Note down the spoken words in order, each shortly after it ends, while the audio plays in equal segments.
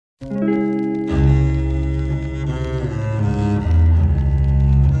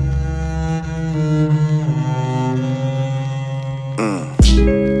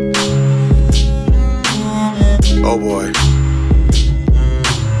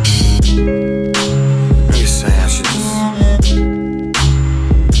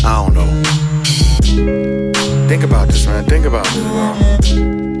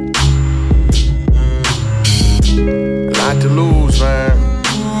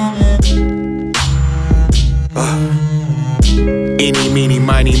Eeny, meeny,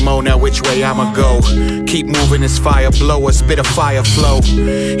 miny, mo, now which way I'ma go? Keep moving this fire blower, spit a fire flow.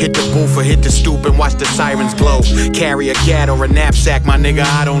 Hit the booth or hit the stoop and watch the sirens blow. Carry a gat or a knapsack, my nigga,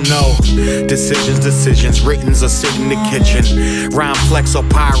 I don't know. Decisions, writtens or sit in the kitchen. Rhyme flex or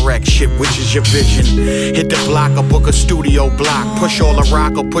Pyrex, shit, which is your vision? Hit the block or book a studio block. Push all the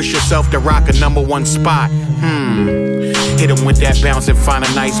rock or push yourself to rock a #1 spot. Hit him with that bounce and find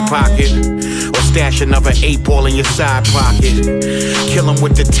a nice pocket. Or stash another 8-ball in your side pocket. Kill him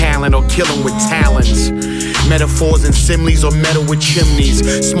with the talent or kill him with talents. Metaphors and similes or metal with chimneys.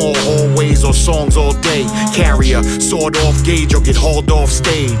 Small hallways or songs all day. Carrier, sword off gauge or get hauled off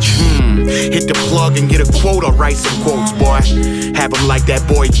stage. Hit the plug and get a quote or write some quotes, boy. Have him like that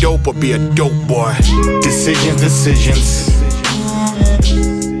boy dope or be a dope boy. Decisions.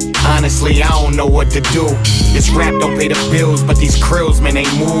 Honestly, I don't know what to do. This rap don't pay the bills, but these krills, man, they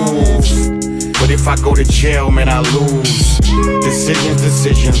move. But if I go to jail, man, I lose.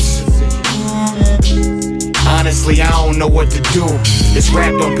 Decisions. Honestly, I don't know what to do. This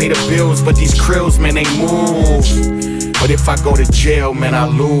rap don't pay the bills, but these krills, man, they move. But if I go to jail, man, I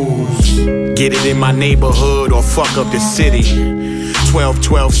lose. Get it in my neighborhood or fuck up the city.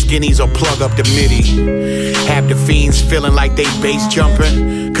 12-12 skinnies or plug up the MIDI. Have the fiends feeling like they bass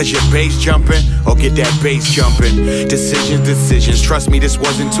jumping. Cause you're bass jumping or get that bass jumping. Decisions, trust me, this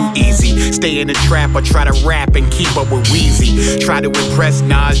wasn't too easy. Stay in the trap or try to rap and keep up with Weezy. Try to impress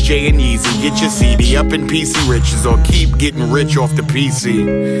Nas, J, and Easy. Get your CD up in PC riches or keep getting rich off the PC.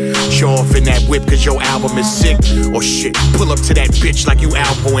 Show off in that whip cause your album is sick. Or shit, pull up to that bitch like you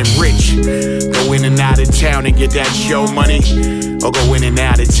Alpo and Rich. Go in and out of town and get that show money. Or go in and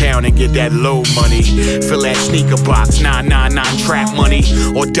out of town and get that low money. Fill that sneaker box, 999 trap money.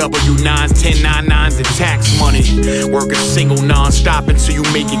 Or W9s, 1099s and tax money. Work a single non-stop until you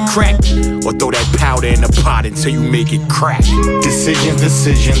make it crack. Or throw that powder in the pot until you make it crack.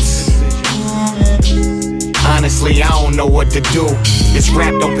 Decisions. Honestly, I don't know what to do. This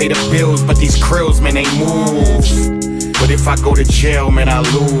rap don't pay the bills, but these krills, man, they move. But if I go to jail, man, I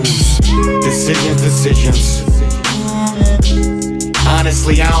lose. Decisions.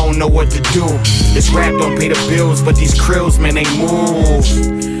 Honestly, I don't know what to do. This rap don't pay the bills, but these krills, man, they move.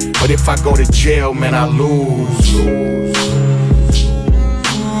 But if I go to jail, man, I lose.